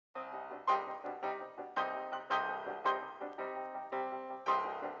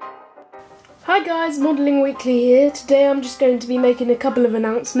Hi guys, Modelling Weekly here. Today I'm just going to be making a couple of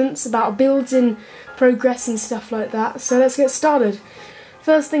announcements about builds in progress and stuff like that, so let's get started.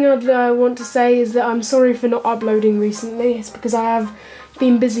 First thing I'd want to say is that I'm sorry for not uploading recently. It's because I have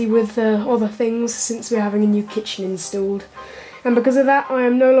been busy with other things since we're having a new kitchen installed. And because of that I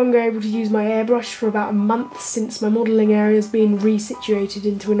am no longer able to use my airbrush for about a month since my modelling area has been resituated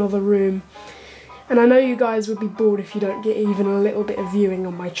into another room. And I know you guys would be bored if you don't get even a little bit of viewing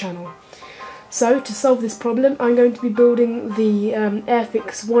on my channel. So, to solve this problem, I'm going to be building the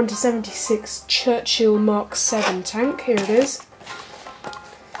Airfix 1:76 Churchill Mark 7 tank. Here it is.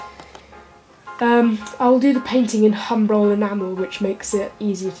 I'll do the painting in Humbrol enamel, which makes it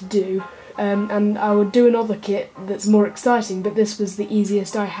easier to do. And I would do another kit that's more exciting, but this was the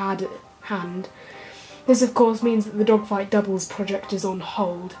easiest I had at hand. This of course means that the Dogfight Doubles project is on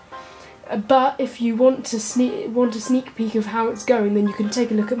hold. But if you want a sneak peek of how it's going, then you can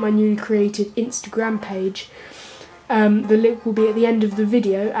take a look at my newly created Instagram page. The link will be at the end of the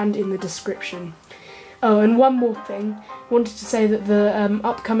video and in the description. Oh, and one more thing. I wanted to say that the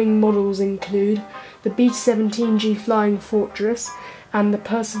upcoming models include the B-17G Flying Fortress and the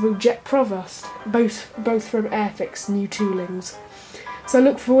Percival Jet Provost, both from Airfix new toolings. So I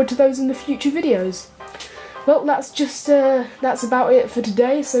look forward to those in the future videos. Well, that's about it for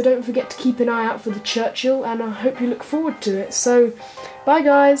today, so don't forget to keep an eye out for the Churchill, and I hope you look forward to it. So, bye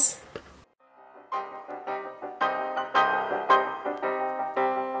guys!